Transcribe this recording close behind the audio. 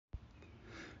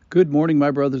Good morning,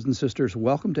 my brothers and sisters.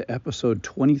 Welcome to episode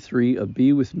 23 of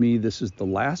Be With Me. This is the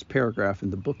last paragraph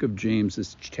in the book of James.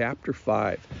 It's chapter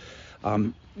 5.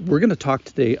 We're going to talk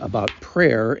today about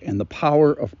prayer and the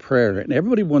power of prayer. And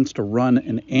everybody wants to run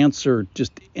and answer,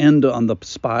 just end on the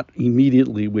spot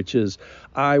immediately, which is,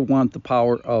 I want the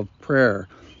power of prayer.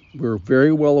 We're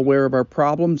very well aware of our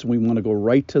problems, and we want to go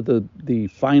right to the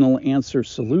final answer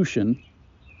solution.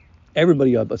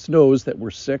 Everybody of us knows that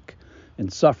we're sick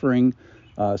and suffering.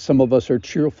 Some of us are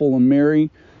cheerful and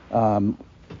merry,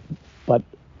 but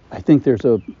I think there's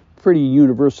a pretty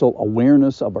universal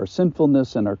awareness of our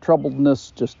sinfulness and our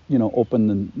troubledness. Just, open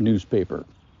the newspaper.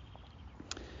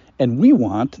 And we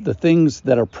want the things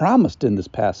that are promised in this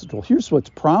passage. Well, here's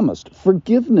what's promised: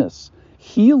 forgiveness,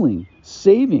 healing,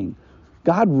 saving,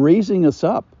 God raising us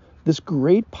up, this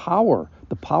great power,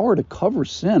 the power to cover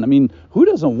sin. I mean, who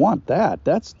doesn't want that?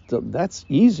 That's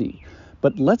easy.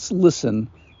 But let's listen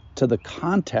to the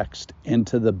context and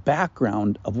to the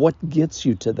background of what gets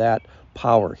you to that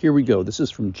power. Here we go. This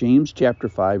is from James chapter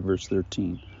 5, verse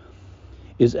 13.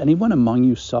 Is anyone among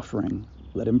you suffering?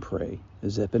 Let him pray.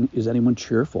 Is anyone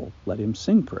cheerful? Let him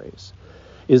sing praise.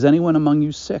 Is anyone among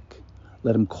you sick?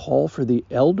 Let him call for the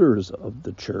elders of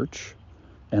the church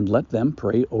and let them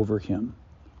pray over him,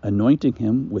 anointing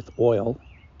him with oil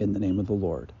in the name of the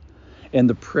Lord. And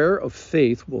the prayer of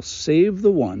faith will save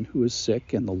the one who is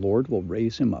sick, and the Lord will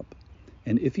raise him up.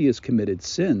 And if he has committed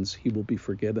sins, he will be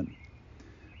forgiven.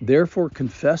 Therefore,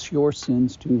 confess your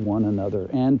sins to one another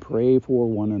and pray for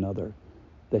one another,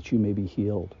 that you may be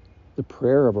healed. The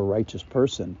prayer of a righteous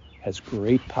person has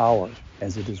great power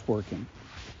as it is working.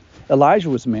 Elijah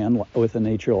was a man with a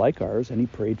nature like ours, and he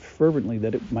prayed fervently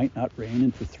that it might not rain.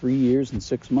 And for 3 years and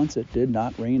 6 months it did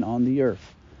not rain on the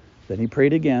earth. Then he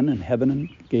prayed again, and heaven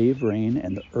gave rain,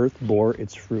 and the earth bore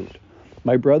its fruit.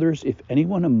 My brothers, if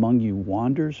anyone among you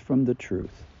wanders from the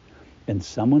truth, and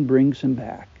someone brings him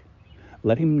back,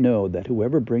 let him know that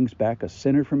whoever brings back a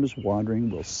sinner from his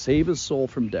wandering will save his soul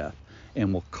from death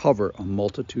and will cover a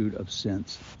multitude of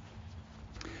sins.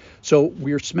 So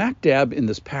we're smack dab in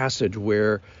this passage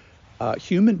where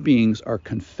human beings are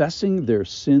confessing their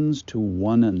sins to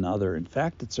one another. In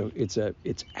fact,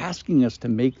 it's asking us to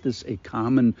make this a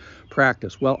common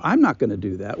practice. Well, I'm not going to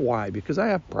do that. Why? Because I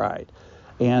have pride,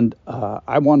 and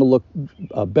I want to look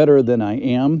better than I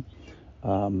am.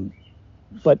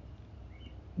 But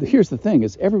here's the thing: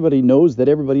 is everybody knows that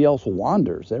everybody else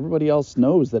wanders. Everybody else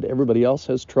knows that everybody else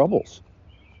has troubles.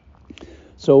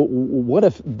 So what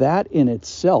if that in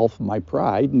itself, my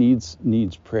pride, needs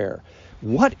prayer?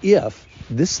 What if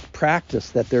this practice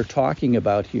that they're talking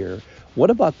about here, what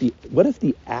if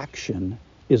the action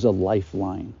is a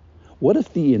lifeline? What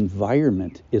if the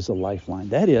environment is a lifeline?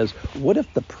 That is, what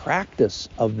if the practice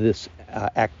of this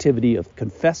activity of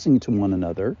confessing to one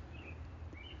another,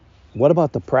 what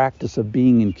about the practice of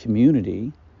being in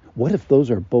community? What if those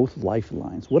are both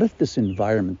lifelines? What if this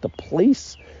environment, the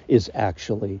place, is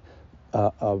actually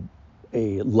a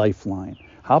lifeline?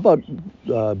 How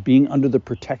about being under the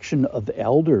protection of the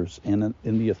elders and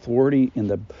in the authority in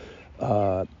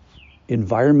the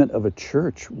environment of a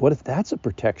church? What if that's a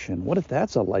protection? What if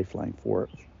that's a lifeline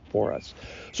for us?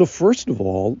 So first of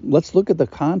all, let's look at the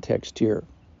context here.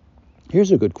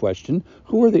 Here's a good question.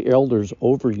 Who are the elders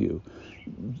over you?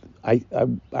 I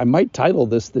might title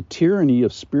this the tyranny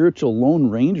of spiritual Lone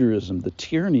Rangerism, the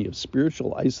tyranny of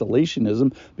spiritual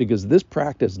isolationism, because this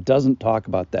practice doesn't talk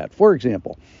about that. For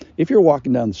example, if you're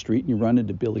walking down the street and you run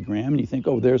into Billy Graham and you think,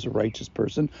 oh, there's a righteous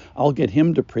person, I'll get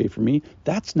him to pray for me.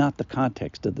 That's not the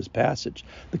context of this passage.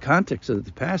 The context of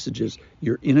the passage is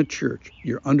you're in a church,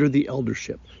 you're under the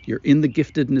eldership, you're in the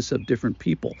giftedness of different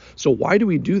people. So why do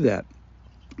we do that?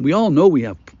 We all know we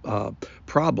have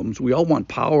problems. We all want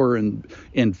power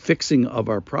and fixing of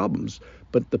our problems.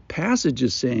 But the passage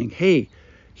is saying, hey,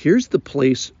 here's the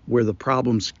place where the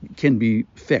problems can be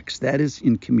fixed. That is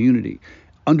in community,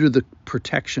 under the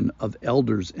protection of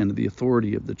elders and the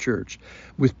authority of the church,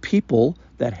 with people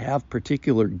that have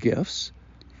particular gifts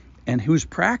and whose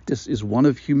practice is one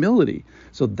of humility.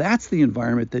 So that's the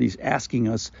environment that he's asking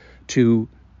us to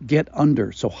get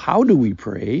under. So how do we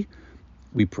pray?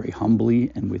 We pray humbly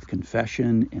and with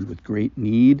confession and with great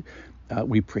need.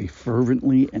 We pray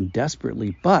fervently and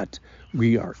desperately, but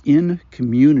we are in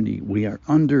community. We are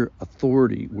under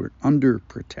authority. We're under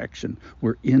protection.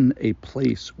 We're in a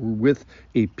place. We're with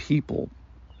a people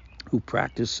who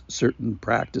practice certain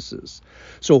practices.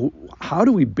 So how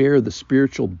do we bear the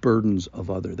spiritual burdens of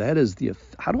others? That is,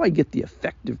 how do I get the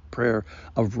effective prayer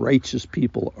of righteous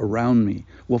people around me?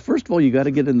 Well, first of all, you got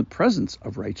to get in the presence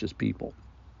of righteous people.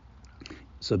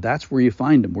 So that's where you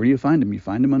find them. Where do you find them? You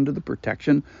find them under the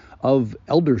protection of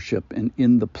eldership and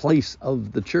in the place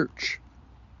of the church.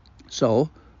 So,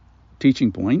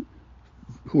 teaching point,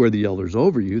 who are the elders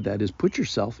over you? That is, put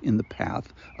yourself in the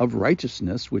path of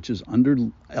righteousness, which is under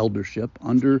eldership,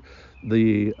 under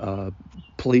the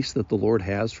place that the Lord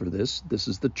has for this. This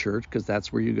is the church, because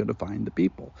that's where you're going to find the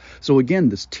people. So again,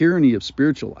 this tyranny of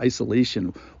spiritual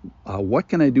isolation. What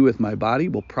can I do with my body?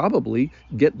 Well, probably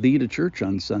get thee to church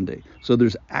on Sunday. So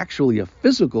there's actually a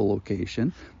physical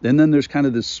location, and then there's kind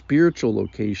of this spiritual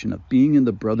location of being in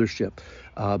the brothership.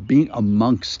 Being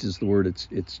amongst is the word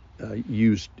it's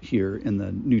used here in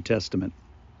the New Testament.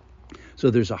 So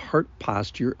there's a heart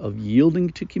posture of yielding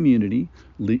to community,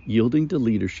 yielding to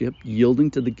leadership,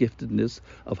 yielding to the giftedness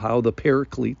of how the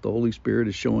Paraclete, the Holy Spirit,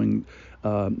 is showing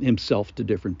himself to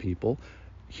different people.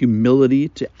 Humility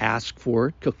to ask for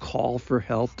it, to call for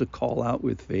help, to call out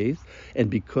with faith. And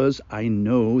because I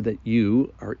know that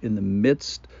you are in the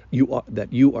midst,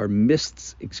 that you are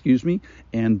mists,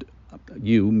 and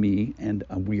you, me, and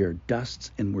we are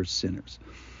dusts and we're sinners.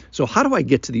 So how do I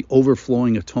get to the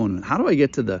overflowing atonement? How do I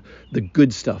get to the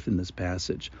good stuff in this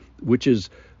passage, which is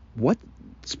what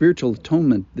spiritual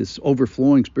atonement, this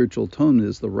overflowing spiritual atonement,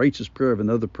 is the righteous prayer of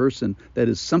another person. That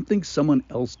is something someone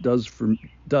else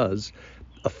does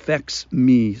affects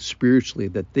me spiritually,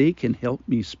 that they can help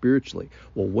me spiritually.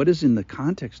 Well, what is in the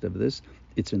context of this?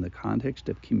 It's in the context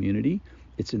of community.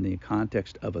 It's in the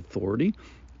context of authority.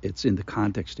 It's in the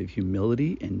context of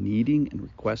humility and needing and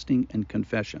requesting and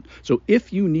confession. So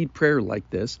if you need prayer like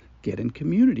this, get in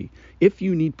community. If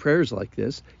you need prayers like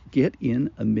this, get in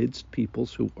amidst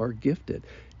peoples who are gifted.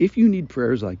 If you need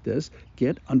prayers like this,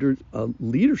 get under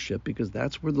leadership, because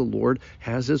that's where the Lord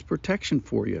has his protection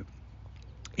for you.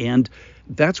 And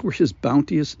that's where his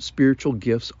bounteous spiritual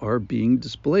gifts are being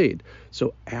displayed.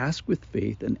 So ask with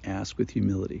faith and ask with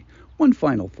humility. One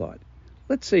final thought.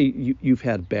 Let's say you've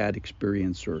had bad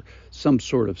experience or some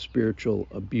sort of spiritual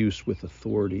abuse with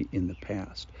authority in the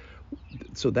past.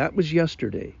 So that was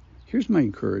yesterday. Here's my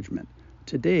encouragement.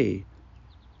 Today,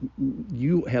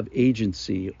 you have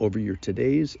agency over your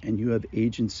todays, and you have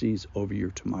agencies over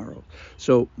your tomorrow.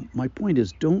 So my point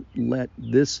is, don't let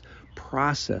this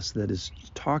process that is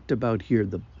talked about here,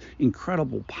 the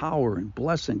incredible power and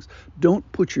blessings, don't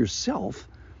put yourself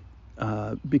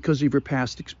because of your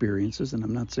past experiences, and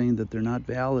I'm not saying that they're not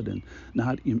valid and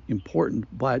not important,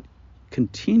 but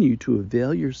continue to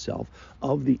avail yourself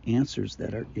of the answers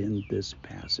that are in this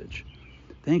passage.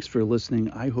 Thanks for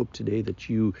listening. I hope today that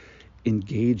you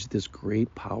engage this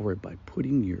great power by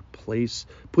putting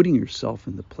yourself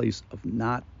in the place of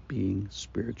not being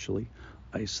spiritually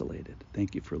isolated.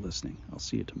 Thank you for listening. I'll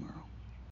see you tomorrow.